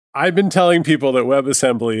I've been telling people that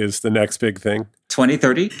WebAssembly is the next big thing.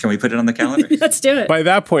 2030? Can we put it on the calendar? Let's do it. By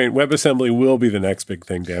that point, WebAssembly will be the next big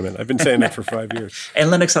thing, damn it. I've been saying that for 5 years. And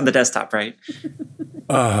Linux on the desktop, right?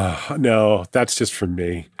 No, that's just for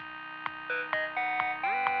me.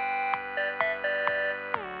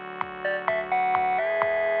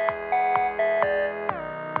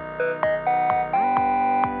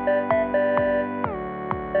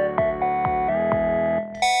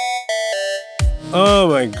 Oh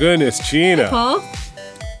my goodness, Gina. Paul?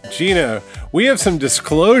 Gina, we have some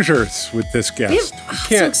disclosures with this guest. I'm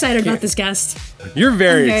so excited about this guest. You're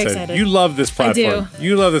very excited. You love this platform. I do.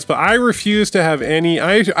 You love this, but I refuse to have any.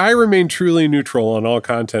 I remain truly neutral on all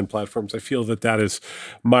content platforms. I feel that is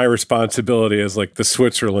my responsibility as like the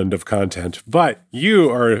Switzerland of content. But you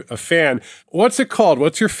are a fan. What's it called?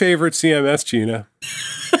 What's your favorite CMS, Gina?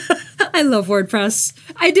 I love WordPress.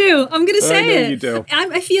 I do. I'm going to say it. I know you do.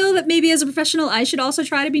 I feel that maybe as a professional, I should also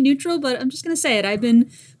try to be neutral, but I'm just going to say it. I've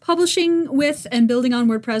been publishing with and building on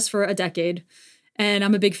WordPress for a decade, and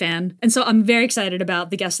I'm a big fan. And so I'm very excited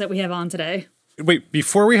about the guest that we have on today. Wait,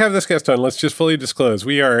 before we have this guest on, let's just fully disclose.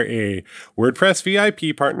 We are a WordPress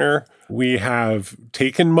VIP partner. We have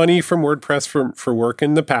taken money from WordPress for work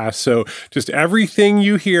in the past. So just everything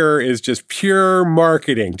you hear is just pure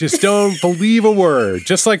marketing. Just don't believe a word.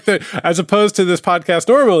 Just like as opposed to this podcast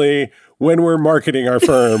normally, when we're marketing our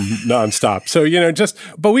firm nonstop. So,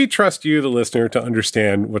 but we trust you, the listener, to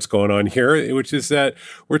understand what's going on here, which is that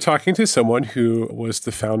we're talking to someone who was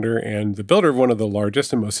the founder and the builder of one of the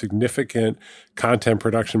largest and most significant content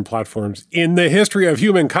production platforms in the history of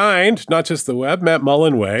humankind, not just the web. Matt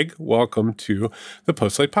Mullenweg, welcome to the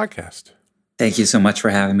Postlight Podcast. Thank you so much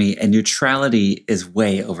for having me. And neutrality is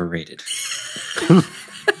way overrated.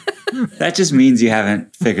 That just means you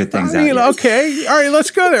haven't figured things out yet. Okay. All right, let's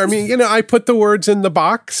go there. I put the words in the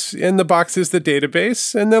box, and the box is the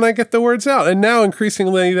database, and then I get the words out. And now,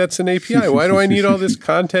 increasingly, that's an API. Why do I need all this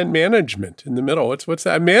content management in the middle? What's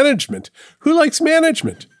that? Management. Who likes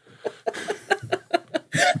management?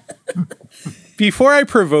 Before I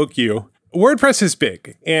provoke you, WordPress is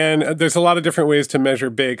big, and there's a lot of different ways to measure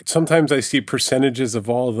big. Sometimes I see percentages of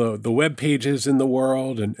all the web pages in the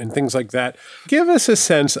world and things like that. Give us a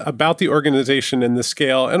sense about the organization and the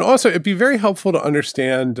scale. And also, it'd be very helpful to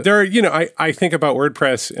understand I think about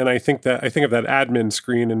WordPress and I think of that admin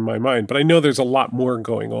screen in my mind, but I know there's a lot more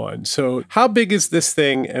going on. So how big is this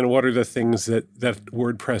thing, and what are the things that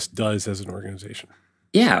WordPress does as an organization?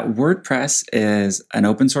 Yeah, WordPress is an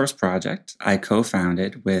open source project I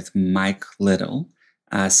co-founded with Mike Little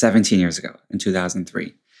 17 years ago in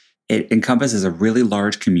 2003. It encompasses a really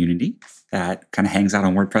large community that kind of hangs out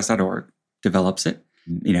on WordPress.org, develops it.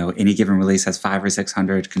 Any given release has 500 or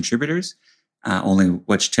 600 contributors, only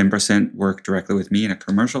which 10% work directly with me in a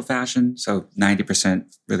commercial fashion, so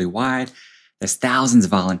 90% really wide. There's thousands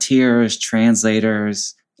of volunteers,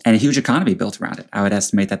 translators, and a huge economy built around it. I would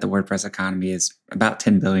estimate that the WordPress economy is about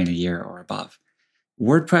 $10 billion a year or above.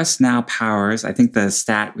 WordPress now powers, I think the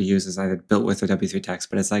stat we use is either built with or W3 text,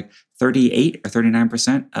 but it's like 38 or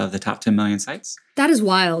 39% of the top 10 million sites. That is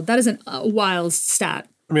wild. That is a wild stat.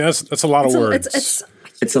 That's a lot of words.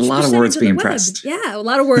 It's a lot of words being pressed. Yeah, a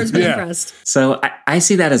lot of words being pressed. So I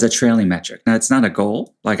see that as a trailing metric. Now, it's not a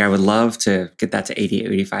goal. Like, I would love to get that to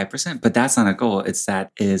 80, 85%, but that's not a goal.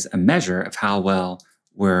 That is a measure of how well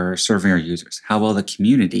we're serving our users, how well the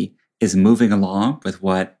community is moving along with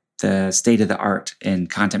what the state of the art in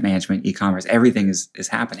content management, e-commerce, everything is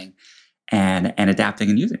happening and adapting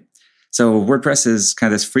and using. So WordPress is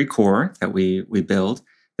kind of this free core that we build.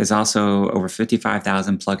 There's also over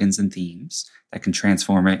 55,000 plugins and themes that can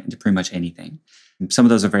transform it into pretty much anything. Some of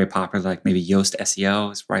those are very popular, like maybe Yoast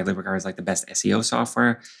SEO is widely regarded as like the best SEO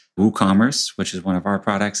software. WooCommerce, which is one of our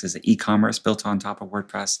products, is an e-commerce built on top of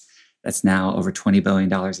WordPress. That's now over $20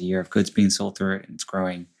 billion a year of goods being sold through it, and it's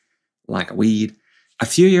growing like a weed. A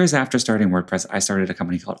few years after starting WordPress, I started a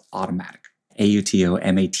company called Automattic,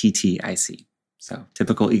 AUTOMATTIC. So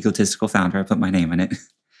typical egotistical founder, I put my name in it.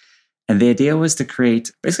 And the idea was to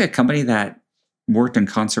create basically a company that worked in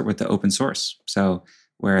concert with the open source. So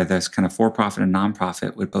where this kind of for-profit and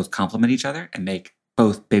nonprofit would both complement each other and make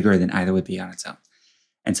both bigger than either would be on its own.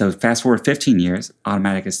 And so fast forward 15 years,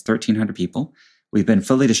 Automattic is 1,300 people. We've been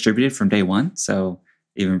fully distributed from day one. So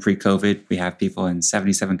even pre-COVID, we have people in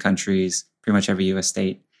 77 countries, pretty much every US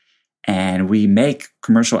state. And we make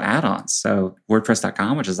commercial add-ons. So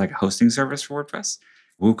WordPress.com, which is like a hosting service for WordPress.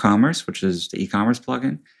 WooCommerce, which is the e-commerce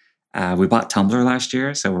plugin. We bought Tumblr last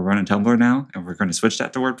year, so we're running Tumblr now, and we're going to switch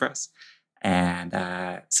that to WordPress. And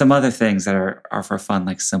some other things that are for fun,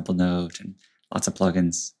 like Simple Note and lots of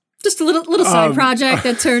plugins. Just a little side project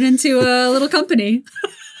that turned into a little company.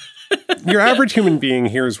 Your average human being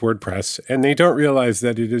hears WordPress, and they don't realize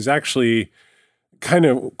that it is actually kind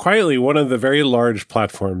of quietly one of the very large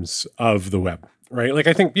platforms of the web, right? Like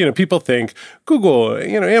I think, people think Google,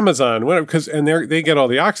 Amazon, whatever, and they get all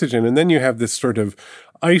the oxygen. And then you have this sort of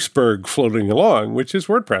iceberg floating along, which is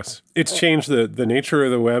WordPress. It's changed the nature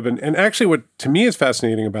of the web. And actually what to me is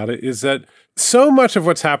fascinating about it is that so much of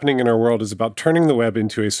what's happening in our world is about turning the web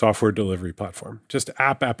into a software delivery platform. Just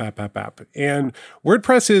app. And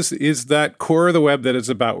WordPress is that core of the web that is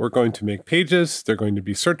about we're going to make pages, they're going to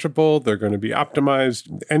be searchable, they're going to be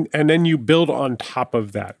optimized, and then you build on top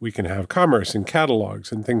of that. We can have commerce and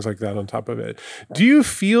catalogs and things like that on top of it. Do you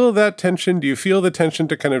feel that tension? Do you feel the tension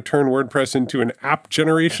to kind of turn WordPress into an app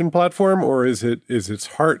generation platform, or is its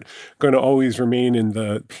heart going to always remain in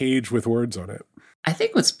the page with words on it? I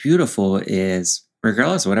think what's beautiful is,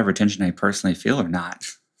 regardless of whatever tension I personally feel or not,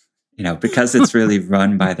 because it's really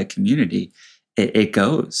run by the community, it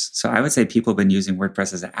goes. So I would say people have been using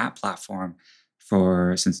WordPress as an app platform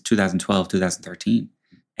since 2012, 2013.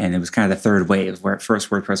 And it was kind of the third wave, where at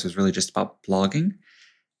first WordPress was really just about blogging.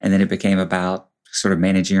 And then it became about sort of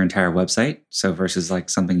managing your entire website. So versus like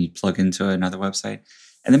something you plug into another website.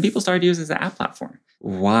 And then people started using it as an app platform.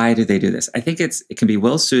 Why do they do this? I think it can be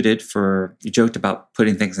well suited for, you joked about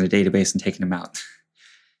putting things in a database and taking them out.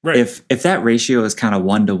 Right. If that ratio is kind of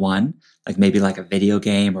 1-to-1, like maybe like a video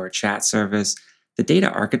game or a chat service, the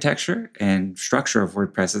data architecture and structure of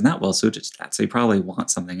WordPress is not well suited to that. So you probably want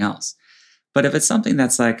something else. But if it's something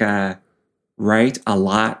that's like a write a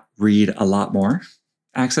lot, read a lot more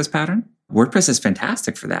access pattern, WordPress is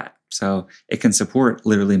fantastic for that. So it can support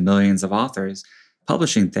literally millions of authors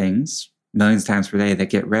publishing things millions of times per day that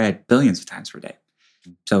get read billions of times per day.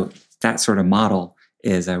 So that sort of model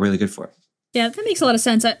is really good for it. Yeah, that makes a lot of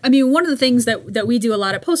sense. I mean, one of the things that we do a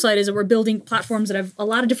lot at Postlight is that we're building platforms that have a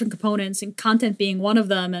lot of different components, and content being one of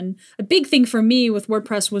them. And a big thing for me with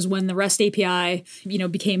WordPress was when the REST API,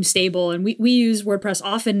 became stable. And we use WordPress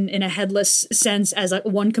often in a headless sense as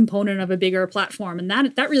one component of a bigger platform. And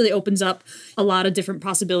that really opens up a lot of different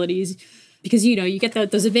possibilities. Because, you get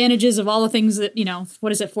those advantages of all the things that,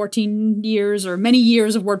 14 years or many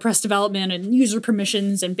years of WordPress development and user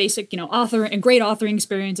permissions and basic, author and great authoring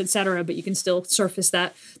experience, et cetera. But you can still surface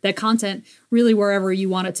that content really wherever you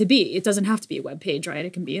want it to be. It doesn't have to be a web page, right?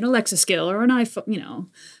 It can be an Alexa skill or an iPhone,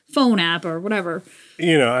 phone app or whatever.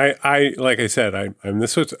 I like I said,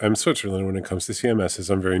 I'm Switzerland when it comes to CMSs.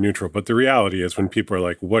 I'm very neutral. But the reality is when people are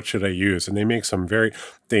like, what should I use? And they make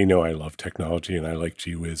they know I love technology and I like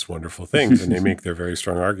gee whiz, wonderful things. And they make their very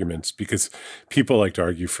strong arguments because people like to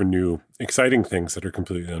argue for new, exciting things that are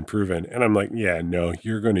completely unproven. And I'm like, yeah, no,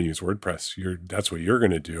 you're going to use WordPress. That's what you're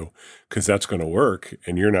going to do because that's going to work.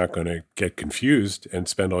 And you're not going to get confused and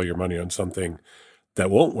spend all your money on something that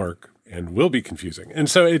won't work and will be confusing. And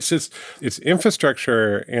so it's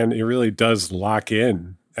infrastructure, and it really does lock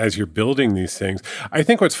in as you're building these things. I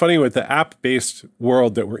think what's funny with the app-based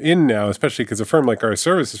world that we're in now, especially because a firm like our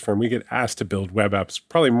services firm, we get asked to build web apps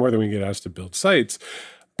probably more than we get asked to build sites.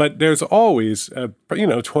 But there's always,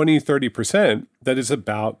 20-30% that is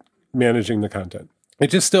about managing the content. It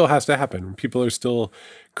just still has to happen. People are still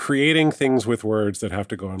creating things with words that have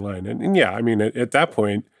to go online. And yeah, I mean, at that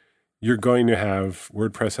point, you're going to have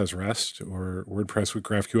WordPress as REST or WordPress with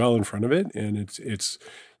GraphQL in front of it, and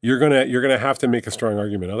you're gonna have to make a strong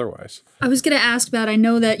argument otherwise. I was gonna ask about. I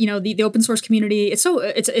know that the open source community.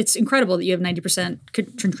 It's incredible that you have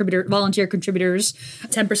 90% volunteer contributors,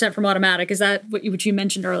 10% from Automatic. Is that what you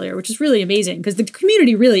mentioned earlier? Which is really amazing because the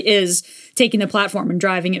community really is taking the platform and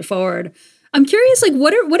driving it forward. I'm curious, like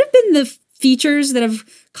what have been the features that have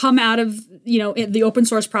come out of the open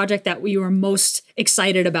source project that we were most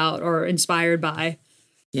excited about or inspired by?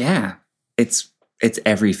 Yeah, it's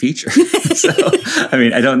every feature. So, I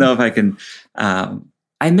mean, I don't know if I can.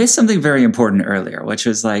 I missed something very important earlier, which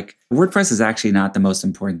was like WordPress is actually not the most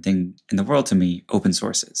important thing in the world to me. Open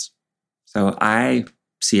source is. So I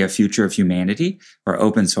see a future of humanity where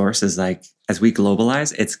open source is like, as we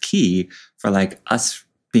globalize, it's key for like us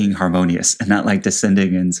being harmonious and not like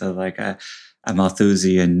descending into like a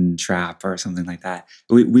Malthusian trap or something like that.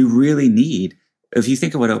 We really need, if you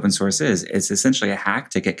think of what open source is, it's essentially a hack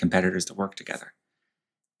to get competitors to work together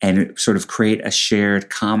and sort of create a shared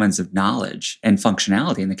commons of knowledge and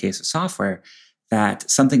functionality in the case of software, that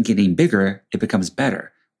something getting bigger, it becomes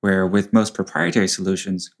better. Where with most proprietary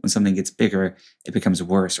solutions, when something gets bigger, it becomes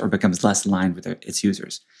worse or becomes less aligned with its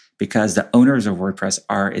users, because the owners of WordPress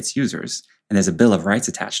are its users. And there's a bill of rights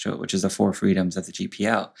attached to it, which is the 4 freedoms of the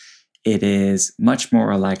GPL. It is much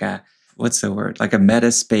more like like a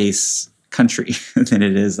meta space country than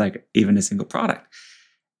it is like even a single product.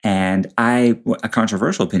 And a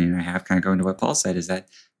controversial opinion I have, kind of going to what Paul said, is that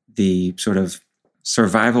the sort of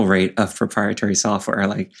survival rate of proprietary software,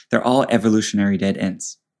 like they're all evolutionary dead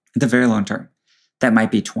ends in the very long term. That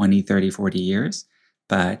might be 20, 30, 40 years,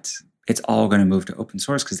 but it's all going to move to open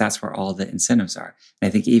source because that's where all the incentives are. And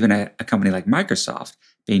I think even a company like Microsoft,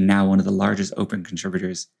 being now one of the largest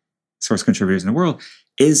source contributors in the world,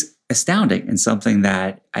 is astounding and something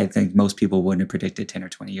that I think most people wouldn't have predicted 10 or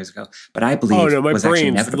 20 years ago. But I believe my was actually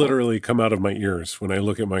brains inevitable. literally come out of my ears when I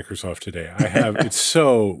look at Microsoft today. It's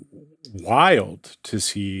so wild to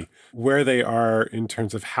see where they are in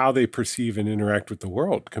terms of how they perceive and interact with the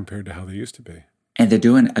world compared to how they used to be. And they're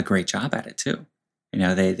doing a great job at it too.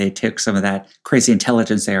 They took some of that crazy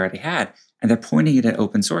intelligence they already had and they're pointing it at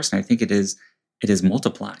open source. And I think it is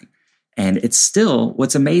multiplying. And it's still,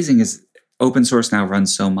 what's amazing is open source now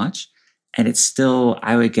runs so much, and it's still,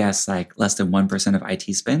 I would guess, like less than 1% of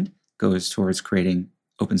IT spend goes towards creating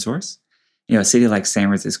open source. A city like San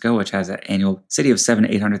Francisco, which has an annual city of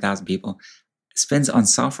 700,000 to 800,000 people, spends on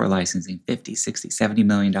software licensing $50, $60, $70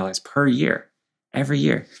 million per year, every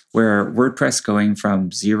year, where WordPress going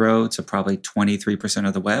from 0 to probably 23%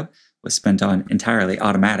 of the web was spent on entirely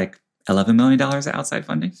automatic $11 million outside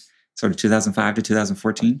funding, sort of 2005 to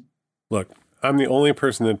 2014. Look, I'm the only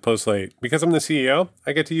person that posts late. Because I'm the CEO,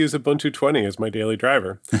 I get to use Ubuntu 20 as my daily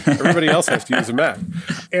driver. Everybody else has to use a Mac.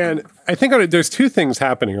 And I think there's two things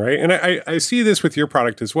happening, right? And I see this with your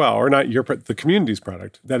product as well, or not the community's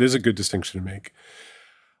product. That is a good distinction to make,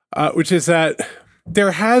 which is that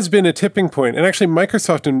there has been a tipping point. And actually,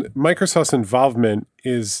 Microsoft's involvement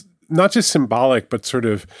is not just symbolic, but sort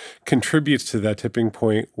of contributes to that tipping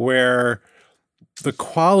point where the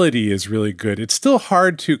quality is really good. It's still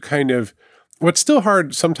hard to what's still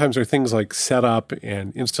hard sometimes are things like setup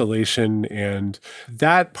and installation, and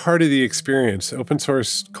that part of the experience. Open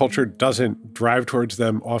source culture doesn't drive towards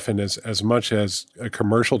them often as much as a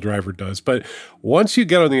commercial driver does. But once you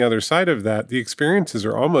get on the other side of that, the experiences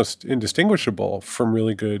are almost indistinguishable from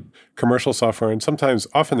really good commercial software. And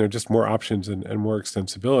often they're just more options and more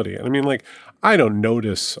extensibility. And I mean, like, I don't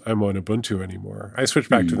notice I'm on Ubuntu anymore. I switch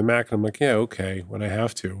back to the Mac and I'm like, yeah, okay, when I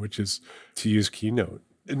have to, which is to use Keynote.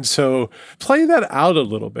 And so play that out a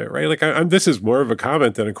little bit, right? Like this is more of a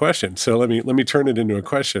comment than a question. So let me turn it into a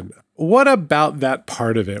question. What about that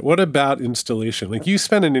part of it? What about installation? Like you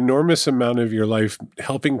spend an enormous amount of your life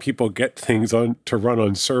helping people get things to run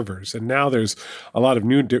on servers. And now there's a lot of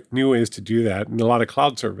new ways to do that and a lot of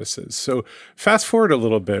cloud services. So fast forward a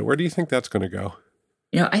little bit. Where do you think that's going to go?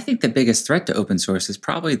 I think the biggest threat to open source is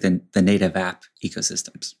probably the native app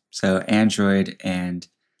ecosystems. So Android and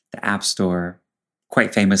the App Store,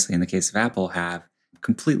 quite famously in the case of Apple, have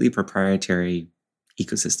completely proprietary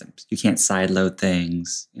ecosystems. You can't sideload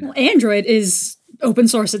things. Well, Android is open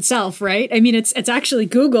source itself, right? I mean, it's actually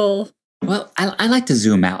Google. Well, I like to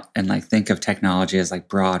zoom out and think of technology as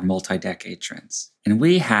broad multi-decade trends. And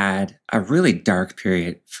we had a really dark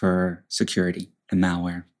period for security and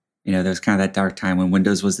malware. There was kind of that dark time when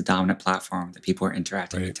Windows was the dominant platform that people were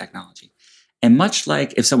interacting with technology. And much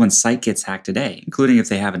like if someone's site gets hacked today, including if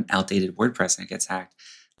they have an outdated WordPress and it gets hacked,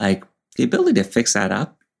 the ability to fix that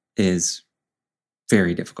up is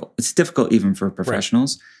very difficult. It's difficult even for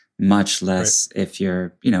professionals, much less if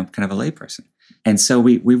you're, kind of a layperson. And so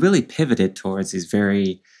we really pivoted towards these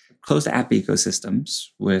very closed app ecosystems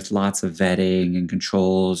with lots of vetting and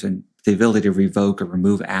controls and the ability to revoke or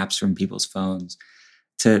remove apps from people's phones.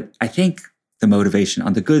 I think the motivation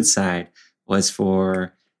on the good side was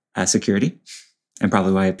for security, and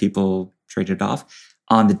probably why people traded it off.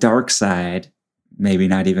 On the dark side, maybe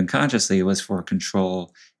not even consciously, was for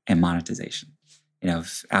control and monetization.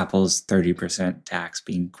 Apple's 30% tax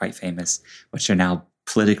being quite famous, which are now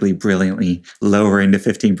politically brilliantly lowering to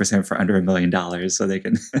 15% for under $1 million so they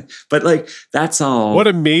can, but that's all. What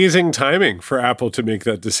amazing timing for Apple to make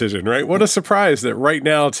that decision, right? What a surprise that right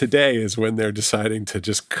now today is when they're deciding to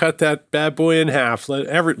just cut that bad boy in half,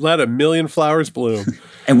 let a million flowers bloom.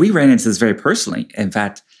 And we ran into this very personally. In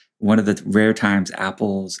fact, one of the rare times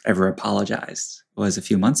Apple's ever apologized was a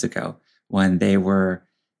few months ago when they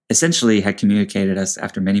had communicated us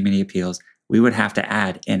after many, many appeals, we would have to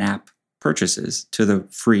add in-app purchases to the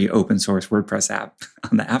free open source WordPress app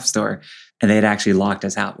on the App Store. And they had actually locked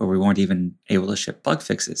us out where we weren't even able to ship bug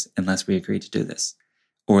fixes unless we agreed to do this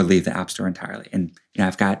or leave the App Store entirely. And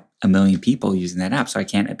I've got 1 million people using that app, so I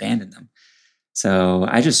can't abandon them. So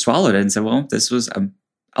I just swallowed it and said, well, this was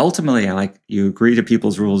ultimately, you agree to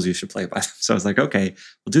people's rules, you should play by them. So I was like, okay,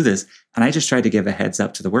 we'll do this. And I just tried to give a heads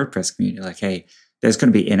up to the WordPress community, hey, there's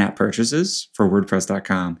going to be in-app purchases for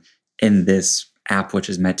WordPress.com in this app, which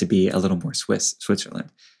is meant to be a little more Switzerland.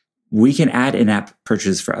 we can add in-app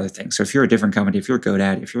purchases for other things. So if you're a different company, if you're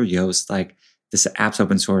GoDaddy, if you're Yoast, like this app's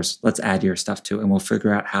open source, let's add your stuff to it and we'll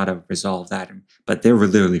figure out how to resolve that. But they were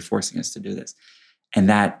literally forcing us to do this. And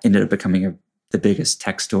that ended up becoming the biggest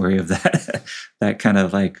tech story of that kind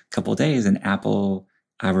of like couple of days, and Apple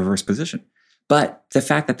reverse position. But the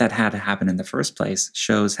fact that had to happen in the first place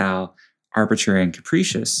shows how arbitrary and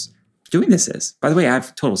capricious doing this is. By the way, I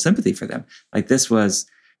have total sympathy for them. Like this was,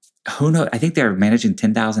 who knows? I think they're managing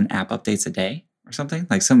 10,000 app updates a day or something,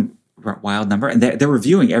 like some wild number. And they're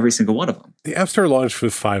reviewing every single one of them. The App Store launched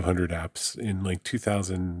with 500 apps in like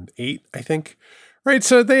 2008, I think. Right,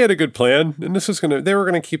 so they had a good plan, and they were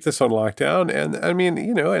gonna keep this on lockdown. And I mean,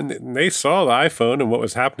 and they saw the iPhone and what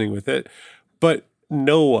was happening with it, but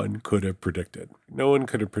no one could have predicted. No one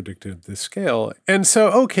could have predicted this scale. And so,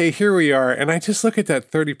 okay, here we are. And I just look at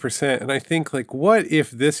that 30%, and I think, like, what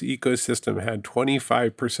if this ecosystem had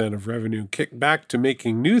 25% of revenue kicked back to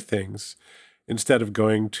making new things instead of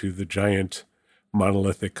going to the giant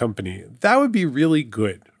monolithic company? That would be really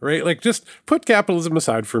good, right? Like, just put capitalism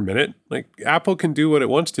aside for a minute. Like, Apple can do what it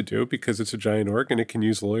wants to do because it's a giant org and it can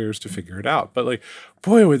use lawyers to figure it out. But like,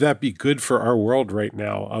 boy, would that be good for our world right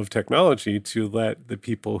now of technology to let the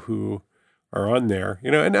people who are on there,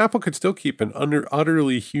 and Apple could still keep an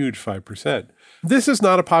utterly huge 5%. This is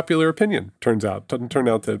not a popular opinion, turns out. Doesn't turn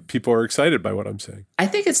out that people are excited by what I'm saying. I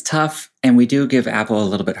think it's tough, and we do give Apple a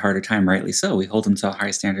little bit harder time, rightly so. We hold them to a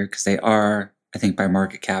high standard because they are, I think by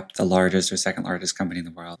market cap, the largest or second largest company in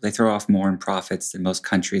the world. They throw off more in profits than most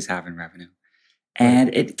countries have in revenue.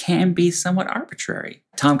 And it can be somewhat arbitrary.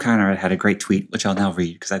 Tom Conrad had a great tweet, which I'll now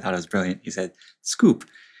read because I thought it was brilliant. He said, "Scoop,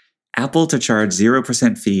 Apple to charge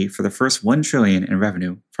 0% fee for the first $1 trillion in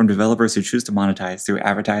revenue from developers who choose to monetize through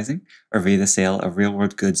advertising or via the sale of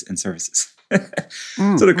real-world goods and services."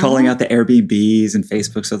 Sort of calling out the Airbnbs and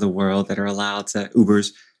Facebooks of the world that are allowed to,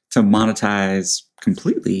 Ubers, to monetize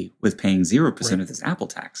completely with paying 0% of this Apple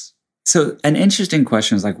tax. So an interesting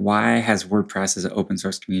question is like, why has WordPress as an open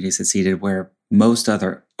source community succeeded where most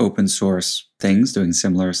other open source things doing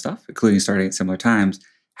similar stuff, including starting at similar times,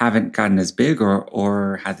 haven't gotten as big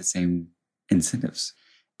or had the same incentives?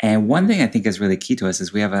 And one thing I think is really key to us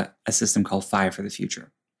is we have a system called Fi for the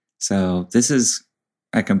Future. So this is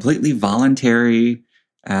a completely voluntary,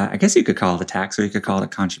 I guess you could call it a tax or you could call it a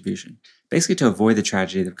contribution, basically to avoid the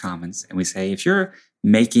tragedy of the commons. And we say, if you're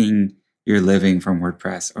making your living from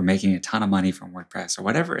WordPress or making a ton of money from WordPress or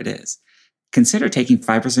whatever it is, consider taking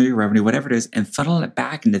 5% of your revenue, whatever it is, and funneling it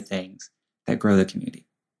back into things that grow the community,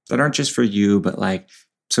 that aren't just for you, but like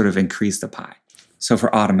sort of increase the pie. So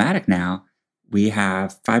for Automatic now, we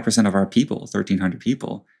have 5% of our people, 1,300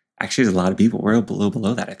 people. Actually, there's a lot of people. We're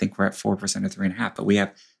below that. I think we're at 4% or 3.5%. But we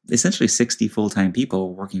have essentially 60 full-time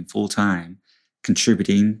people working full-time,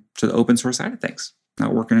 contributing to the open source side of things,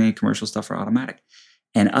 not working on any commercial stuff for Automatic.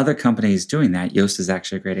 And other companies doing that, Yoast is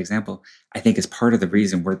actually a great example, I think is part of the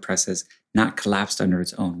reason WordPress has not collapsed under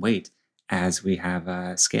its own weight as we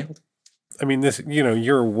have scaled. I mean, this,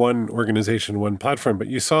 you're one organization, one platform, but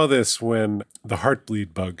you saw this when the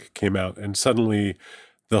Heartbleed bug came out and suddenly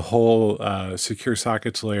the whole secure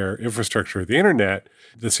sockets layer infrastructure of the internet,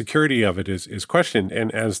 the security of it is questioned.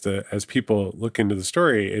 And as people look into the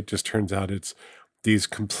story, it just turns out it's these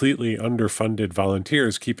completely underfunded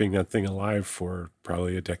volunteers keeping that thing alive for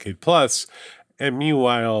probably a decade plus. And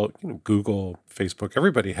meanwhile, Google, Facebook,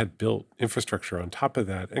 everybody had built infrastructure on top of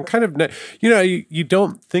that. And kind of, you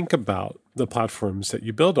don't think about the platforms that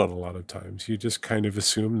you build on a lot of times. You just kind of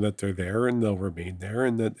assume that they're there and they'll remain there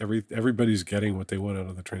and that everybody's getting what they want out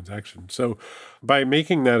of the transaction. So by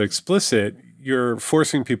making that explicit, you're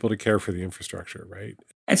forcing people to care for the infrastructure, right?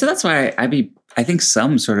 And so that's why I think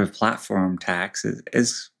some sort of platform tax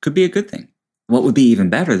could be a good thing. What would be even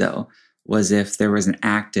better, though, was if there was an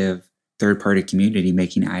active third-party community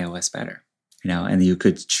making iOS better, and you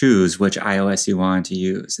could choose which iOS you want to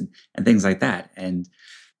use and things like that. And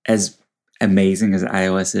as amazing as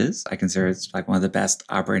iOS is, I consider it's like one of the best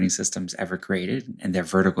operating systems ever created, and their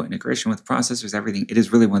vertical integration with processors, everything. It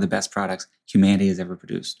is really one of the best products humanity has ever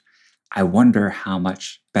produced. I wonder how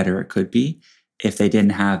much better it could be if they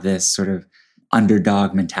didn't have this sort of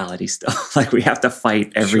underdog mentality still. Like we have to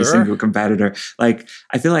fight every single competitor. Like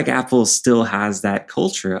I feel like Apple still has that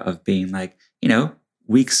culture of being like,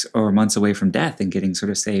 weeks or months away from death and getting sort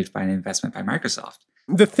of saved by an investment by Microsoft.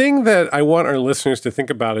 The thing that I want our listeners to think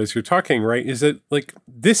about as you're talking, right, is that like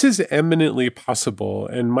this is eminently possible.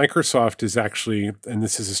 And Microsoft is actually, and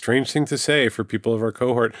this is a strange thing to say for people of our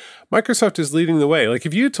cohort, Microsoft is leading the way. Like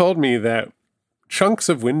if you told me that chunks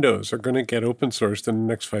of Windows are going to get open sourced in the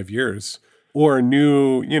next 5 years, or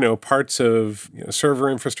new, parts of server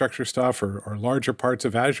infrastructure stuff or larger parts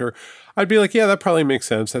of Azure, I'd be like, yeah, that probably makes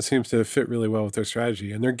sense. That seems to fit really well with their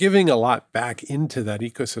strategy. And they're giving a lot back into that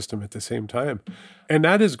ecosystem at the same time. And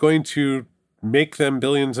that is going to make them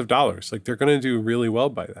billions of dollars. Like they're going to do really well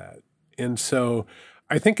by that. And so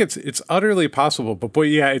I think it's utterly possible. But boy,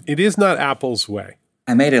 yeah, it is not Apple's way.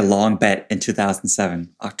 I made a long bet in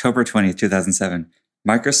 2007, October 20th, 2007.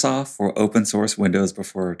 Microsoft will open source Windows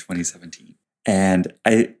before 2017. And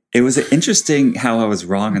it was interesting how I was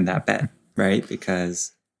wrong in that bet, right?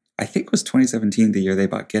 Because I think it was 2017, the year they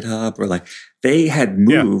bought GitHub, or like they had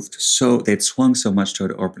moved they'd swung so much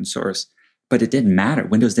toward open source, but it didn't matter.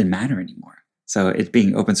 Windows didn't matter anymore. So it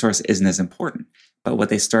being open source isn't as important. But what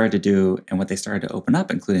they started to do and what they started to open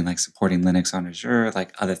up, including like supporting Linux on Azure,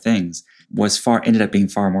 like other things, ended up being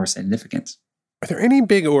far more significant. Are there any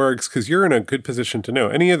big orgs, because you're in a good position to know,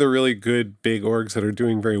 any of the really good big orgs that are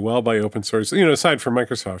doing very well by open source, aside from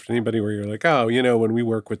Microsoft, anybody where you're like, oh, when we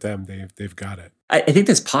work with them, they've got it? I think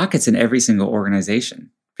there's pockets in every single organization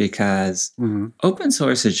because open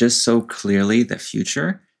source is just so clearly the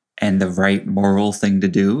future and the right moral thing to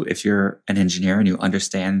do if you're an engineer and you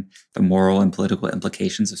understand the moral and political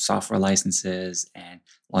implications of software licenses and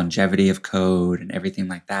longevity of code and everything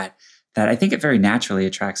like that I think it very naturally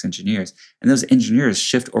attracts engineers. And those engineers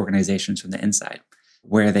shift organizations from the inside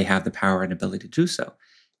where they have the power and ability to do so.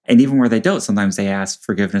 And even where they don't, sometimes they ask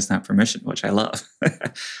forgiveness, not permission, which I love.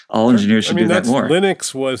 All engineers should do that more.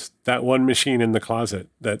 Linux was that one machine in the closet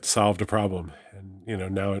that solved a problem.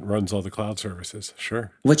 And, now it runs all the cloud services.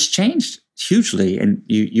 Sure. What's changed hugely, and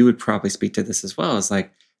you would probably speak to this as well, is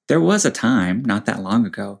like there was a time not that long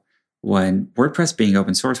ago when WordPress being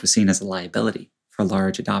open source was seen as a liability for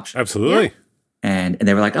large adoption. Absolutely. Yeah. And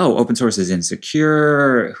they were like, oh, open source is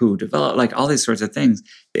insecure, who developed, like all these sorts of things.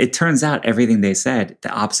 It turns out everything they said, the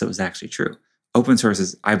opposite was actually true. Open source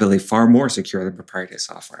is, I believe, far more secure than proprietary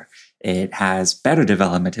software. It has better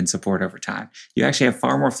development and support over time. You actually have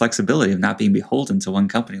far more flexibility of not being beholden to one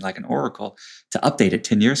company like an Oracle to update it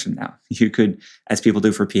 10 years from now. You could, as people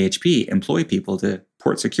do for PHP, employ people to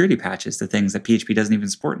port security patches to things that PHP doesn't even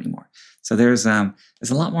support anymore. So there's a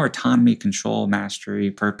lot more autonomy, control,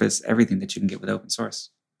 mastery, purpose, everything that you can get with open source.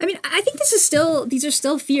 I mean, I think these are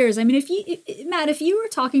still fears. I mean, Matt, if you were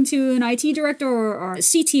talking to an IT director or a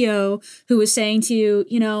CTO who was saying to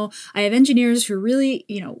you, I have engineers who really,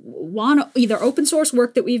 want to either open source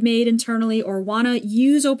work that we've made internally or want to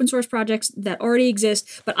use open source projects that already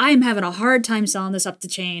exist, but I am having a hard time selling this up the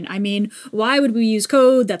chain. I mean, why would we use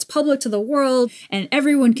code that's public to the world and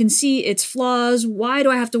everyone can see its flaws? Why do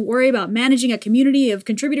I have to worry about managing a community of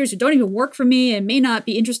contributors who don't even work for me and may not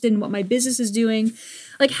be interested in what my business is doing?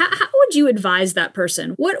 Like, how would you advise that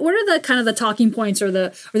person? What are the kind of the talking points or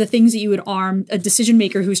the things that you would arm a decision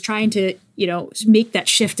maker who's trying to, make that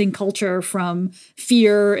shift in culture from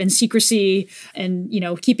fear and secrecy and,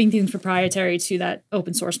 keeping things proprietary to that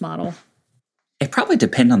open source model? It probably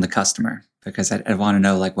depends on the customer because I'd want to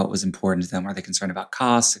know like what was important to them. Are they concerned about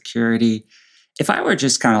cost, security? If I were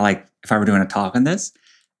just kind of like, if I were doing a talk on this,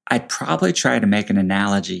 I'd probably try to make an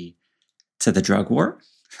analogy to the drug war.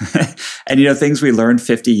 And, things we learned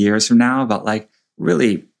 50 years from now about like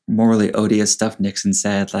really morally odious stuff Nixon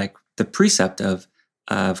said, like the precept of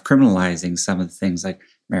criminalizing some of the things like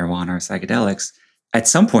marijuana or psychedelics. At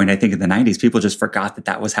some point, I think in the 90s, people just forgot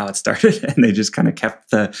that was how it started. And they just kind of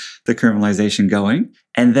kept the criminalization going.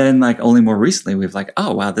 And then like only more recently, we've like,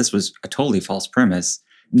 oh, wow, this was a totally false premise.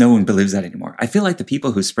 No one believes that anymore. I feel like the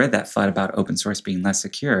people who spread that FUD about open source being less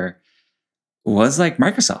secure was like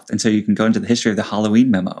Microsoft. And so you can go into the history of the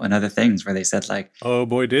Halloween memo and other things where they said like, oh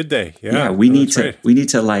boy, did they? We need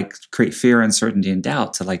to like create fear, uncertainty, and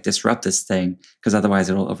doubt to like disrupt this thing because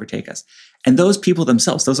otherwise it'll overtake us. And those people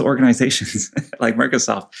themselves, those organizations like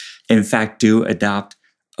Microsoft, in fact, do adopt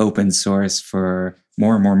open source for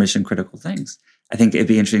more and more mission critical things. I think it'd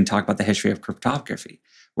be interesting to talk about the history of cryptography,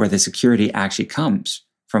 where the security actually comes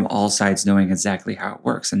from all sides knowing exactly how it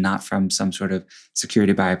works and not from some sort of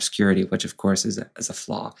security by obscurity, which of course is a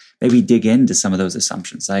flaw. Maybe dig into some of those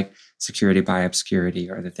assumptions like security by obscurity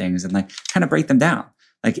or other things and like kind of break them down.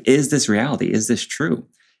 Like, is this reality? Is this true?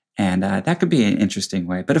 And that could be an interesting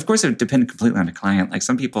way. But of course, it would depend completely on the client. Like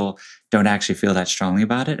some people don't actually feel that strongly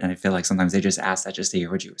about it. And I feel like sometimes they just ask that just to hear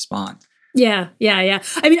what you respond. Yeah.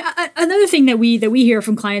 I mean, another thing that we hear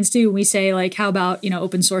from clients too, when we say like, how about,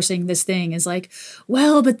 open sourcing this thing is like,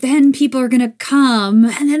 well, but then people are going to come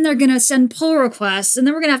and then they're going to send pull requests and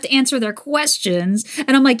then we're going to have to answer their questions.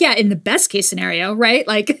 And I'm like, yeah, in the best case scenario, right?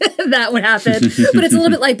 Like that would happen. But it's a little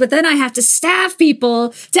bit like, but then I have to staff people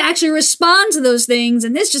to actually respond to those things.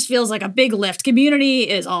 And this just feels like a big lift. Community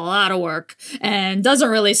is a lot of work and doesn't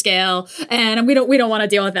really scale. And we don't want to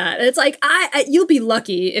deal with that. It's like, you'll be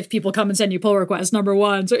lucky if people come and send you pull requests, number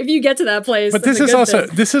one. So if you get to that place, but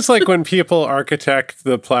this is like when people architect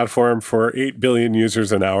the platform for 8 billion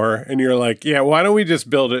users an hour, and you're like, yeah, why don't we just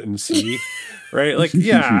build it in C, right? Like,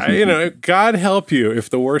 yeah, God help you if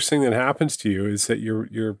the worst thing that happens to you is that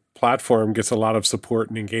your platform gets a lot of support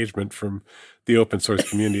and engagement from the open source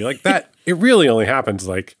community. Like that, it really only happens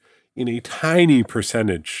like in a tiny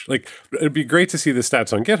percentage. Like it'd be great to see the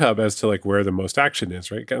stats on GitHub as to like where the most action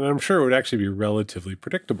is, right? And I'm sure it would actually be relatively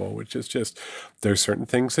predictable, which is just there's certain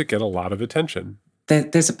things that get a lot of attention.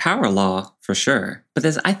 There's a power law for sure, but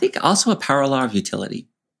there's, I think, also a power law of utility.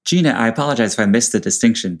 Gina, I apologize if I missed the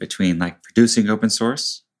distinction between like producing open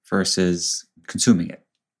source versus consuming it.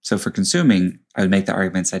 So for consuming, I would make the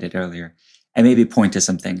arguments I did earlier and maybe point to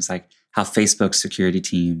some things like how Facebook's security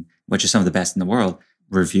team, which is some of the best in the world,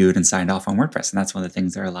 reviewed and signed off on WordPress. And that's one of the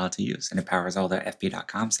things they're allowed to use. And it powers all their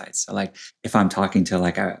FB.com sites. So like if I'm talking to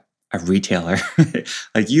like a retailer,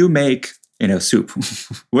 like you make, soup,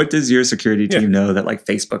 what does your security team know that like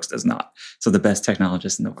Facebook's does not? So the best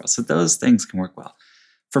technologists in the world. So those things can work well.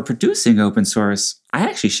 For producing open source, I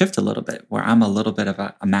actually shift a little bit where I'm a little bit of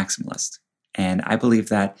a maximalist. And I believe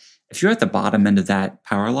that if you're at the bottom end of that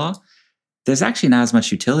power law, there's actually not as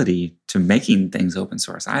much utility to making things open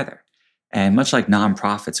source either. And much like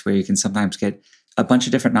nonprofits, where you can sometimes get a bunch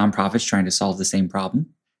of different nonprofits trying to solve the same problem,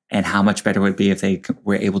 and how much better it would be if they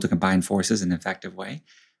were able to combine forces in an effective way.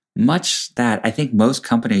 Much that I think most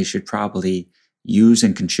companies should probably use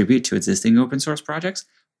and contribute to existing open source projects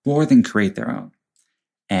more than create their own.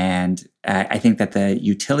 And I think that the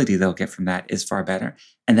utility they'll get from that is far better.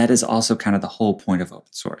 And that is also kind of the whole point of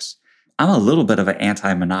open source. I'm a little bit of an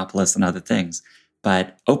anti-monopolist and other things,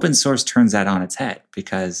 but open source turns that on its head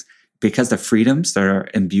because the freedoms that are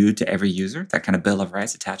imbued to every user, that kind of bill of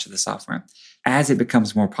rights attached to the software, as it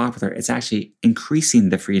becomes more popular, it's actually increasing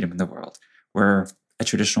the freedom in the world, where a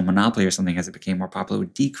traditional monopoly or something, as it became more popular,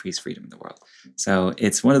 would decrease freedom in the world. So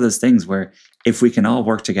it's one of those things where if we can all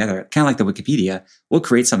work together, kind of like the Wikipedia, we'll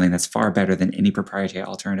create something that's far better than any proprietary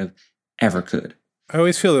alternative ever could. I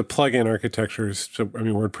always feel that plugin architectures,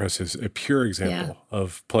 WordPress is a pure example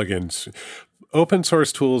of plugins. Open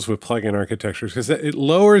source tools with plugin architectures, because it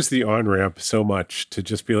lowers the on-ramp so much to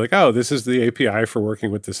just be like, oh, this is the API for working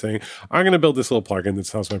with this thing. I'm going to build this little plugin that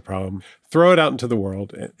solves my problem, throw it out into the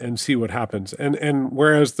world and see what happens. And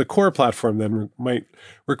whereas the core platform then might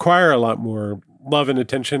require a lot more love and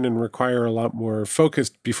attention and require a lot more focus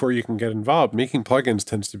before you can get involved, making plugins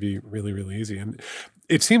tends to be really, really easy. And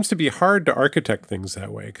it seems to be hard to architect things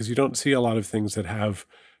that way because you don't see a lot of things that have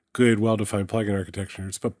good, well-defined plugin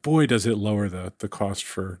architectures, but boy, does it lower the cost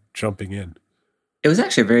for jumping in. It was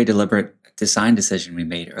actually a very deliberate design decision we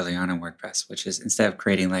made early on in WordPress, which is instead of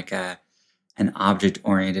creating like an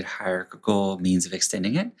object-oriented hierarchical means of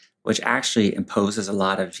extending it, which actually imposes a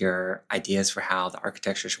lot of your ideas for how the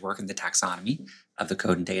architecture should work in the taxonomy of the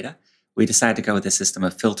code and data, we decided to go with a system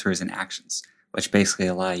of filters and actions, which basically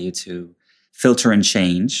allow you to filter and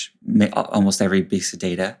change almost every piece of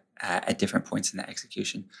data at different points in the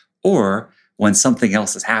execution. Or when something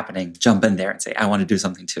else is happening, jump in there and say, I want to do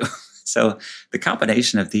something too. So the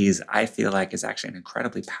combination of these, I feel like, is actually an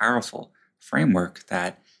incredibly powerful framework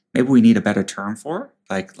that maybe we need a better term for,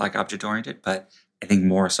 like object-oriented, but I think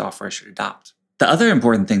more software should adopt. The other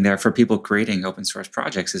important thing there for people creating open source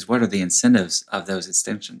projects is what are the incentives of those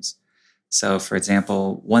extensions? So for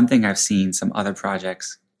example, one thing I've seen some other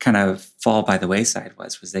projects kind of fall by the wayside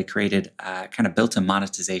was they created kind of built-in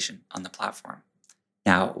monetization on the platform.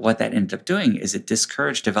 Now, what that ended up doing is it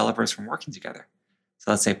discouraged developers from working together. So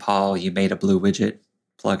let's say, Paul, you made a Blue Widget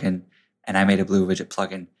plugin, and I made a Blue Widget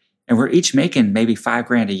plugin, and we're each making maybe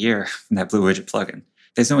 $5,000 a year from that Blue Widget plugin.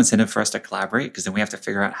 There's no incentive for us to collaborate because then we have to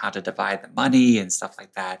figure out how to divide the money and stuff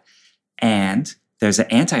like that. And there's an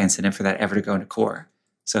anti-incentive for that ever to go into core.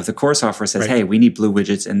 So if the core software says, hey, we need Blue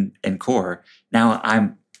Widgets in core, now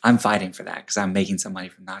I'm fighting for that because I'm making some money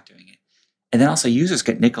from not doing it. And then also users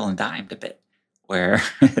get nickel and dimed a bit, where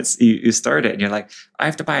you start it and you're like, I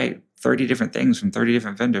have to buy 30 different things from 30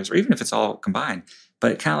 different vendors, or even if it's all combined.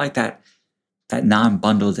 But kind of like that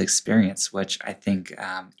non-bundled experience, which I think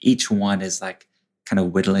each one is like kind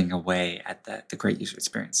of whittling away at the great user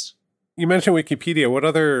experience. You mentioned Wikipedia. What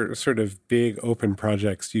other sort of big open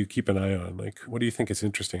projects do you keep an eye on? Like, what do you think is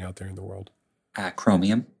interesting out there in the world?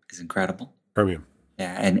 Chromium is incredible. Chromium.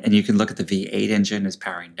 Yeah, and you can look at the V8 engine as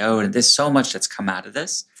powering Node, and there's so much that's come out of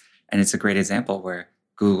this. And it's a great example where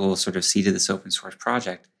Google sort of seeded this open source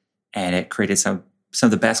project, and it created some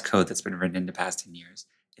of the best code that's been written in the past 10 years.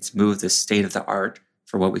 It's moved the state of the art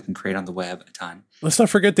for what we can create on the web a ton. Let's not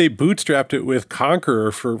forget they bootstrapped it with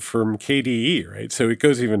Conqueror from KDE, right? So it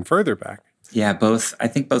goes even further back. Yeah, I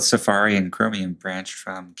think both Safari and Chromium branched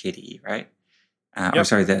from KDE, right? Yep. Or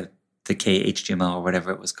sorry, the KHTML or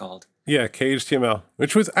whatever it was called. Yeah, KHTML,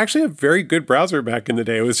 which was actually a very good browser back in the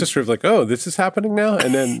day. It was just sort of like, oh, this is happening now.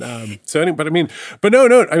 And then,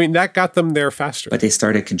 that got them there faster. But they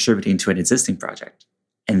started contributing to an existing project.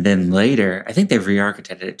 And then later, I think they've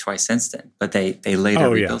re-architected it twice since then, but they later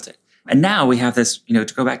rebuilt it. And now we have this, to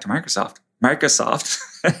go back to Microsoft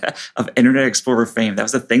of Internet Explorer fame, that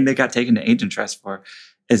was the thing they got taken to Agent Trust for,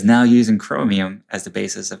 is now using Chromium as the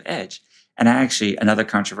basis of Edge. And another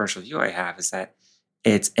controversial view I have is that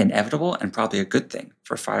it's inevitable and probably a good thing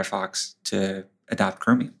for Firefox to adopt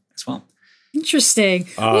Chromium as well. Interesting.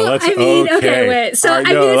 Okay, wait. So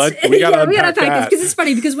we gotta unpack this because it's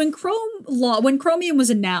funny because when Chromium was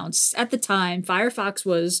announced at the time, Firefox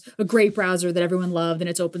was a great browser that everyone loved and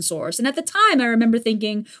it's open source. And at the time, I remember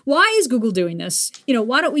thinking, why is Google doing this?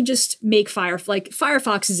 Why don't we just make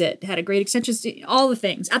Firefox is it? Had a great extensions, all the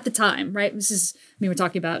things at the time, right? We're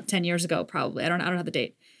talking about 10 years ago, probably. I don't have the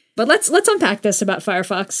date, but let's unpack this about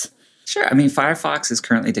Firefox. Sure. Firefox is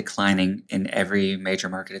currently declining in every major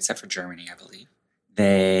market except for Germany, I believe.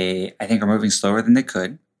 They, I think, are moving slower than they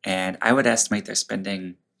could. And I would estimate they're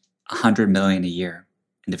spending $100 million a year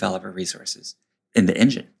in developer resources in the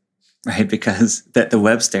engine, right? Because the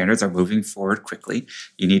web standards are moving forward quickly.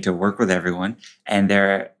 You need to work with everyone. And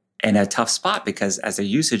they're in a tough spot because as their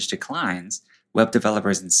usage declines, web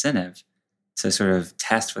developers' incentive to sort of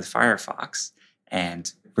test with Firefox.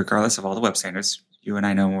 And regardless of all the web standards, you and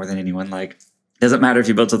I know more than anyone, it doesn't matter if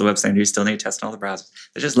you build to the web standard, you still need to test on all the browsers.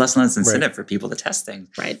 There's just less and less incentive for people to test things.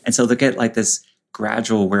 Right. And so they'll get this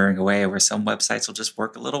gradual wearing away where some websites will just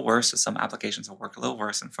work a little worse, or some applications will work a little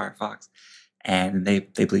worse in Firefox, and they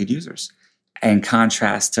bleed users. In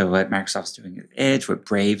contrast to what Microsoft's doing with Edge, what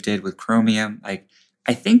Brave did with Chromium, I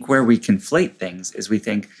think where we conflate things is we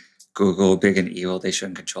think Google, big and evil, they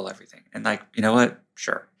shouldn't control everything. And you know what?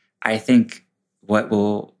 Sure. I think what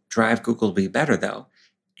will drive Google to be better, though,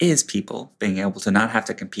 is people being able to not have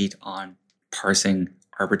to compete on parsing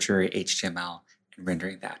arbitrary HTML and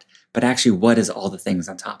rendering that, but actually what is all the things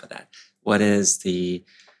on top of that? What is the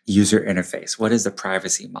user interface? What is the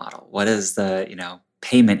privacy model? What is the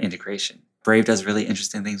payment integration? Brave does really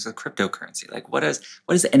interesting things with cryptocurrency. What is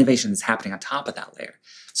the innovation that's happening on top of that layer?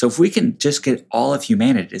 So if we can just get all of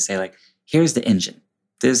humanity to say, here's the engine.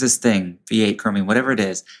 There's this thing, V8, Chromium, whatever it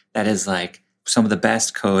is, that is some of the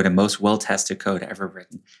best code and most well-tested code ever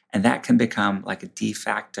written. And that can become a de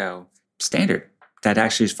facto standard that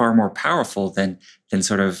actually is far more powerful than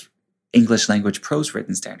sort of English language prose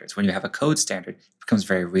written standards. When you have a code standard, it becomes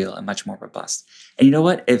very real and much more robust. And you know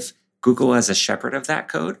what? If Google, as a shepherd of that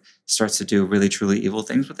code, starts to do really, truly evil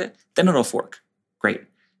things with it, then it'll fork. Great.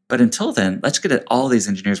 But until then, let's get all these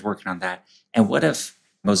engineers working on that. And what if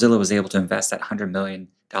Mozilla was able to invest that $100 million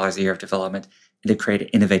a year of development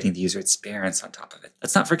into innovating the user experience on top of it?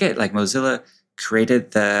 Let's not forget, Mozilla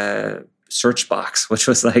created the search box, which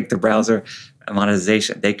was the browser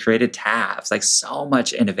monetization. They created tabs. So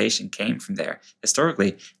much innovation came from there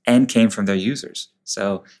historically and came from their users.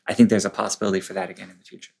 So I think there's a possibility for that again in the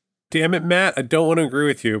future. Damn it, Matt. I don't want to agree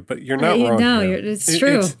with you, but you're not wrong. No, it's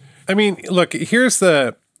true. Look, here's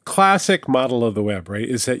the classic model of the web, right?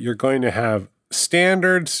 Is that you're going to have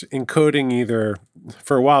standards encoding either,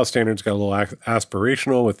 for a while, standards got a little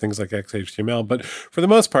aspirational with things like XHTML, but for the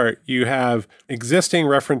most part, you have existing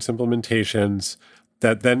reference implementations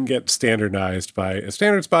that then get standardized by a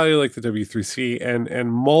standards body like the W3C,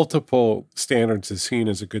 and multiple standards is seen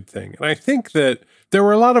as a good thing. And I think that there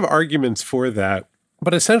were a lot of arguments for that,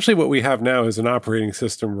 but essentially what we have now is an operating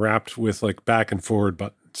system wrapped with back and forward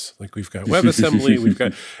buttons. We've got WebAssembly, we've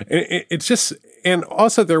got, it's just, and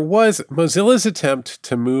also there was Mozilla's attempt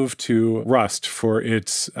to move to Rust for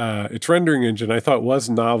its rendering engine. I thought was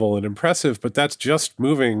novel and impressive, but that's just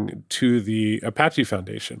moving to the Apache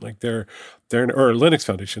Foundation, they're or Linux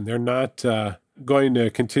Foundation. They're not going to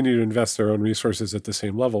continue to invest their own resources at the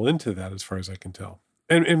same level into that, as far as I can tell.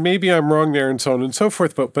 And maybe I'm wrong there and so on and so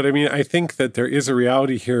forth, but I think that there is a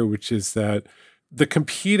reality here, which is that the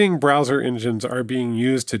competing browser engines are being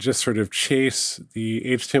used to just sort of chase the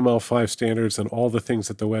HTML5 standards and all the things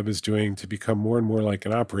that the web is doing to become more and more like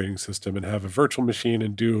an operating system and have a virtual machine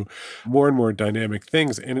and do more and more dynamic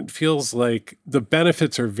things. And it feels like the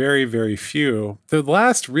benefits are very, very few. The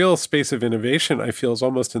last real space of innovation, I feel, is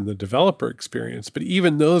almost in the developer experience, but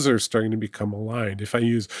even those are starting to become aligned. If I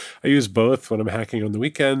use both when I'm hacking on the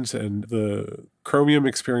weekends, and the Chromium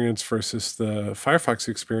experience versus the Firefox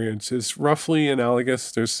experience is roughly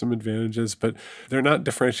analogous. There's some advantages, but they're not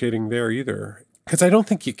differentiating there either. Because I don't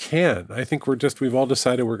think you can. I think we've all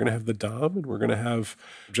decided we're going to have the DOM and we're going to have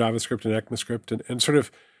JavaScript and ECMAScript and sort of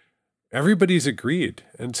everybody's agreed.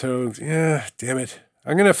 And so, yeah, damn it.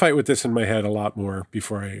 I'm going to fight with this in my head a lot more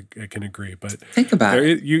before I can agree. But think about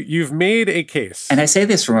it. You've made a case. And I say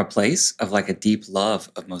this from a place of like a deep love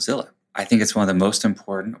of Mozilla. I think it's one of the most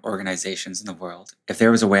important organizations in the world. If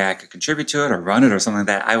there was a way I could contribute to it or run it or something like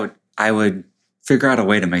that, I would figure out a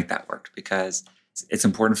way to make that work because it's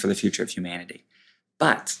important for the future of humanity.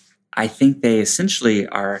 But I think they essentially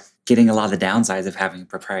are getting a lot of the downsides of having a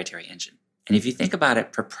proprietary engine. And if you think about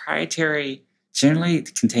it, proprietary generally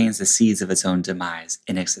contains the seeds of its own demise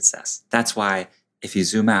in its success. That's why if you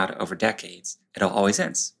zoom out over decades, it always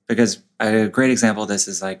ends. Because a great example of this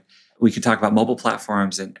is like, we could talk about mobile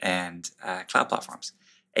platforms and cloud platforms.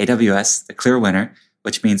 AWS, the clear winner,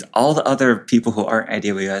 which means all the other people who aren't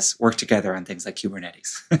AWS work together on things like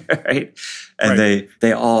Kubernetes, right? And right.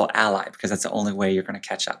 they all ally because that's the only way you're going to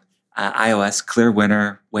catch up. iOS, clear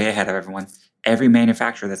winner, way ahead of everyone. Every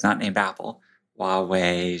manufacturer that's not named Apple,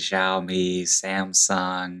 Huawei, Xiaomi,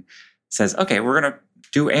 Samsung, says, okay, we're going to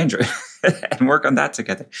do Android and work on that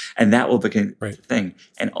together. And that will become the thing.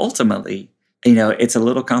 And ultimately, it's a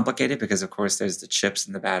little complicated because, of course, there's the chips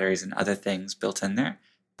and the batteries and other things built in there.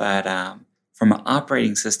 But from an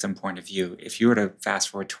operating system point of view, if you were to fast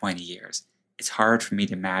forward 20 years, it's hard for me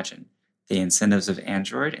to imagine the incentives of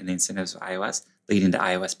Android and the incentives of iOS leading to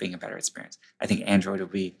iOS being a better experience. I think Android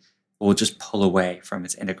will just pull away from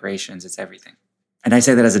its integrations, its everything. And I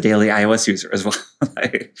say that as a daily iOS user as well.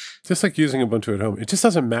 Just like using Ubuntu at home, it just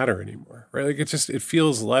doesn't matter anymore, right? Like it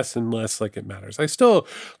feels less and less like it matters. I still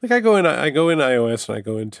I go in iOS and I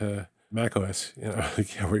go into Mac OS,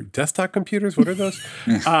 desktop computers. What are those?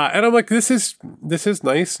 And I'm like, this is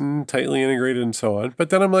nice and tightly integrated and so on.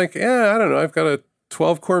 But then I'm like, I don't know. I've got a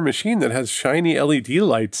 12-core machine that has shiny LED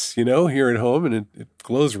lights, here at home, and it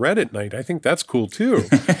glows red at night. I think that's cool too.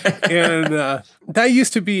 And that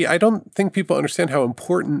used to be, I don't think people understand how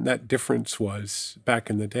important that difference was back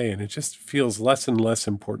in the day, and it just feels less and less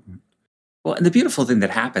important. Well, and the beautiful thing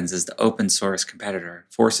that happens is the open source competitor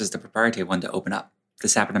forces the proprietary one to open up.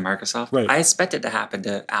 This happened to Microsoft. Right. I expect it to happen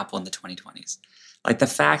to Apple in the 2020s. Like the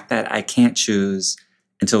fact that I can't choose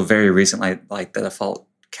until very recently, like the default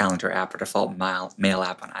calendar app or default mail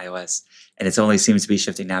app on iOS, and it only seems to be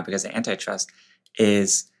shifting now because of antitrust,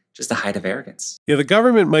 is just a height of arrogance. Yeah, the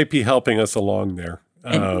government might be helping us along there.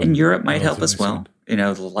 And Europe might help as well.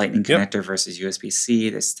 The Lightning connector versus USB-C.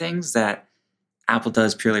 There's things that Apple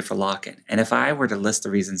does purely for lock-in. And if I were to list the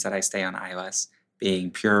reasons that I stay on iOS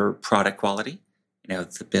being pure product quality,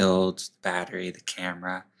 the build, the battery, the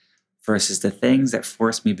camera, versus the things that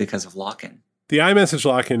force me because of lock-in. The iMessage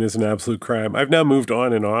lock-in is an absolute crime. I've now moved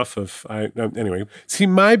on and off of. Anyway, see,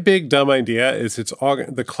 my big dumb idea is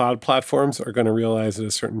the cloud platforms are going to realize at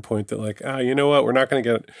a certain point that you know what, we're not going to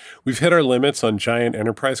get. We've hit our limits on giant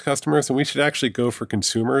enterprise customers, and we should actually go for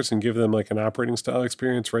consumers and give them like an operating style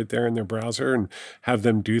experience right there in their browser, and have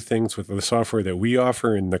them do things with the software that we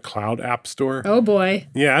offer in the cloud app store. Oh boy,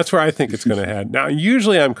 yeah, that's where I think it's going to head. Now,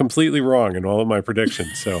 usually I'm completely wrong in all of my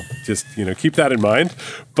predictions, so just keep that in mind.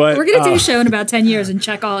 But we're going to do a show in about 10 years and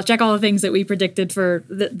check all the things that we predicted for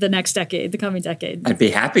the next decade, the coming decade. I'd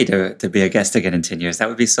be happy to be a guest again in 10 years. That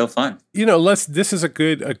would be so fun. This is a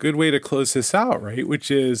good way to close this out, right?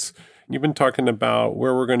 Which is, you've been talking about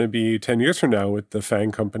where we're going to be 10 years from now with the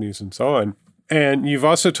FANG companies and so on. And you've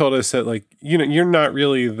also told us that you're not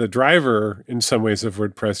really the driver in some ways of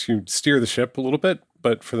WordPress. You steer the ship a little bit,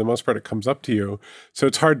 but for the most part, it comes up to you. So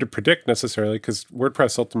it's hard to predict necessarily because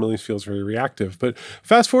WordPress ultimately feels very reactive. But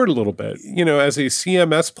fast forward a little bit, as a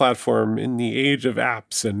CMS platform in the age of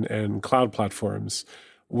apps and cloud platforms,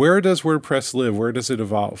 where does WordPress live? Where does it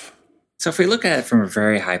evolve? So if we look at it from a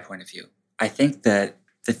very high point of view, I think that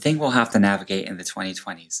the thing we'll have to navigate in the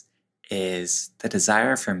 2020s is the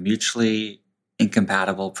desire for mutually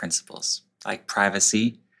incompatible principles like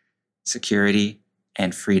privacy, security,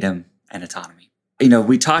 and freedom and autonomy.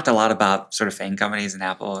 We talked a lot about sort of FANG companies and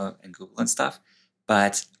Apple and Google and stuff,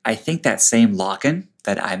 but I think that same lock-in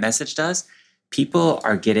that iMessage does people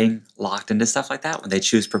are getting locked into stuff like that when they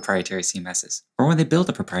choose proprietary CMSs or when they build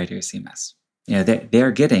a proprietary CMS.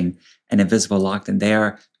 They're getting an invisible locked-in. They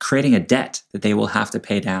are creating a debt that they will have to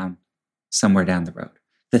pay down somewhere down the road.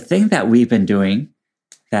 The thing that we've been doing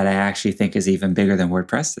that I actually think is even bigger than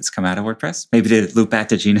WordPress, that's come out of WordPress, maybe to loop back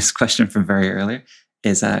to Gina's question from very earlier,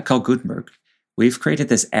 is called Gutenberg. We've created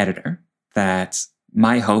this editor that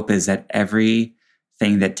my hope is that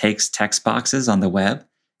everything that takes text boxes on the web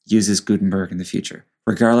uses Gutenberg in the future,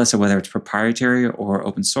 regardless of whether it's proprietary or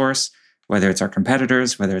open source, whether it's our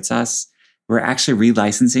competitors, whether it's us. We're actually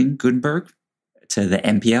relicensing Gutenberg to the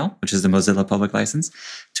MPL, which is the Mozilla public license,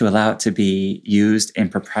 to allow it to be used in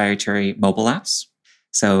proprietary mobile apps.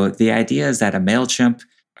 So the idea is that a MailChimp,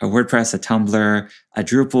 a WordPress, a Tumblr, a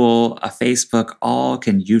Drupal, a Facebook, all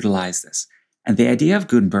can utilize this. And the idea of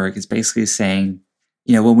Gutenberg is basically saying,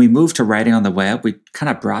 when we moved to writing on the web, we kind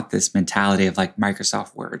of brought this mentality of like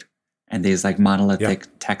Microsoft Word and these like monolithic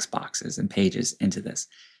text boxes and pages into this.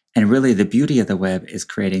 And really the beauty of the web is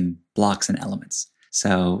creating blocks and elements.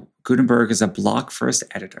 So Gutenberg is a block first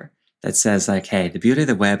editor that says like, hey, the beauty of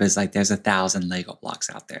the web is like there's 1,000 Lego blocks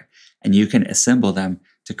out there and you can assemble them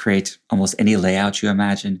to create almost any layout you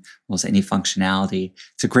imagine, almost any functionality.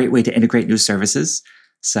 It's a great way to integrate new services.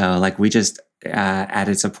 So like we just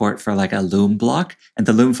added support for like a Loom block, and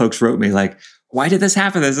the Loom folks wrote me like, why did this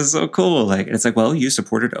happen? This is so cool. Like, it's like, well, you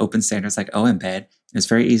supported open standards like OEmbed. It's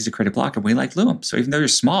very easy to create a block and we like Loom. So even though you're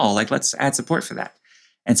small, like let's add support for that.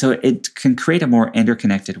 And so it can create a more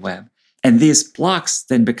interconnected web. And these blocks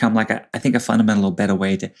then become like I think a fundamental better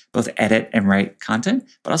way to both edit and write content,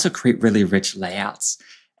 but also create really rich layouts.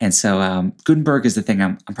 And so Gutenberg is the thing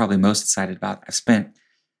I'm probably most excited about. I've spent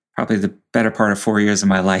probably the better part of 4 years of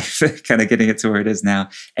my life kind of getting it to where it is now.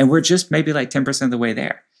 And we're just maybe like 10% of the way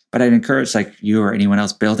there. But I'd encourage like you or anyone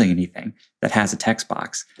else building anything that has a text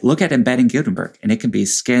box, look at embedding Gutenberg, and it can be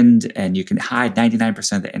skinned and you can hide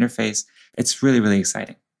 99% of the interface. It's really, really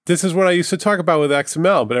exciting. This is what I used to talk about with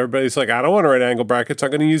XML, but everybody's like, I don't want to write angle brackets. I'm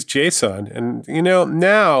going to use JSON. And,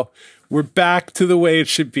 now we're back to the way it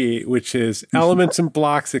should be, which is elements and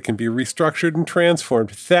blocks that can be restructured and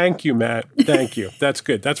transformed. Thank you, Matt. Thank you. That's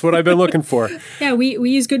good. That's what I've been looking for. Yeah, we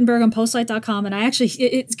use Gutenberg on postlight.com, and I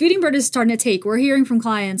actually, Gutenberg is starting to take. We're hearing from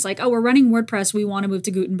clients like, oh, we're running WordPress. We want to move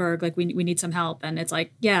to Gutenberg. Like, we need some help. And it's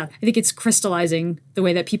like, yeah, I think it's crystallizing the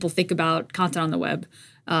way that people think about content on the web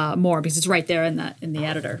more because it's right there in the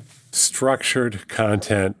editor. Structured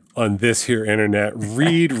content on this here internet.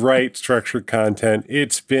 Read, write structured content.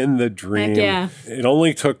 It's been the dream. Heck yeah. It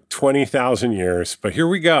only took 20,000 years, but here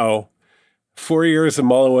we go. 4 years of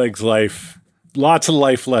Mullenweg's life. Lots of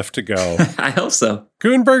life left to go. I hope so.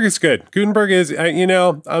 Gutenberg is good. Gutenberg is,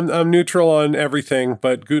 I'm neutral on everything,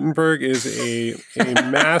 but Gutenberg is a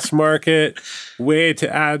mass market way to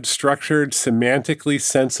add structured, semantically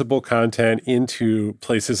sensible content into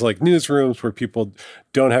places like newsrooms where people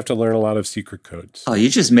don't have to learn a lot of secret codes. Oh, you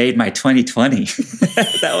just made my 2020.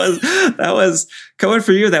 that was coming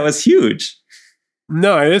for you. That was huge.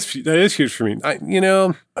 No, that is huge for me.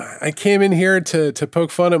 I came in here to poke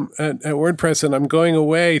fun at WordPress, and I'm going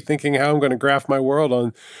away thinking how I'm going to graft my world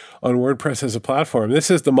on WordPress as a platform. This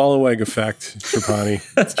is the Mullenweg effect, Trapani.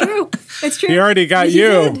 It's true. It's true. He already got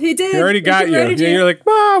you. He did. He already got you. And you're like,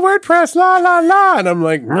 WordPress, la, la, la. And I'm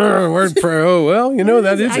like, WordPress. Oh, well,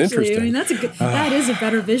 that is interesting. I mean, that is a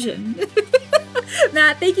better vision.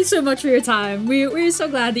 Matt, thank you so much for your time. We're so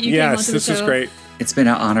glad that you came onto the show. Yes, this is great. It's been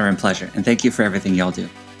an honor and pleasure. And thank you for everything y'all do.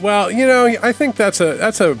 Well, I think that's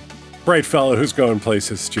a bright fellow who's going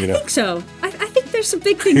places, Gina. I think so. I think there's some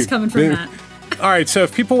big things coming from that. All right, so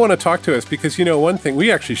if people want to talk to us, because one thing,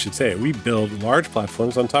 we actually should say it, we build large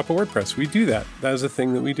platforms on top of WordPress. We do that. That is a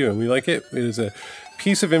thing that we do, and we like it. It is a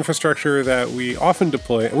piece of infrastructure that we often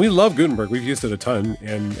deploy, and we love Gutenberg. We've used it a ton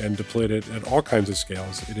and deployed it at all kinds of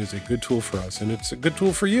scales. It is a good tool for us, and it's a good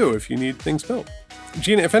tool for you if you need things built.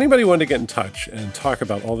 Gina, if anybody wanted to get in touch and talk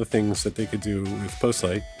about all the things that they could do with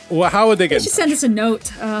Postlight, well, how would they get in touch? Just send us a note,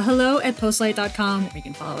 hello@postlight.com. You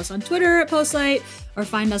can follow us on Twitter @Postlight or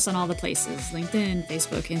find us on all the places, LinkedIn,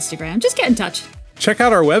 Facebook, Instagram. Just get in touch. Check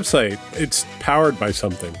out our website. It's powered by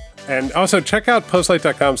something. And also check out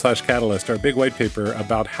postlight.com/catalyst, our big white paper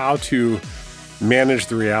about how to manage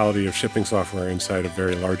the reality of shipping software inside of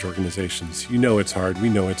very large organizations. It's hard. We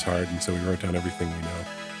know it's hard. And so we wrote down everything we know.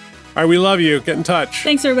 All right, we love you. Get in touch.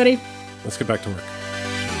 Thanks, everybody. Let's get back to work.